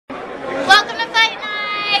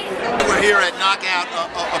We're here at Knock Out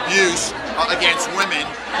Abuse against women,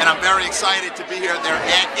 and I'm very excited to be here at their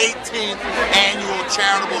 18th annual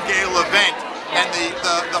charitable gala event. And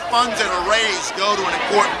the funds that are raised go to an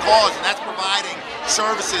important cause, and that's providing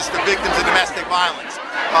services to victims of domestic violence.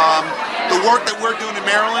 The work that we're doing in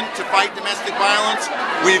Maryland to fight domestic violence,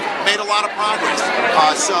 we've made a lot of progress.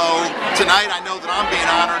 So tonight I know that I'm being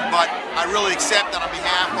honored, but I really accept that on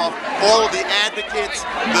behalf of all of the advocates,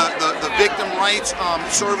 the victim rights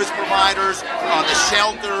service providers, the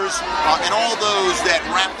shelters, and all those that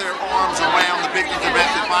wrap their arms around the victims of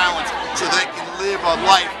domestic violence so they can live a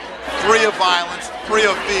life free of violence, free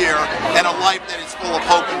of fear, and a life that is full of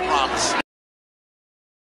hope and promise.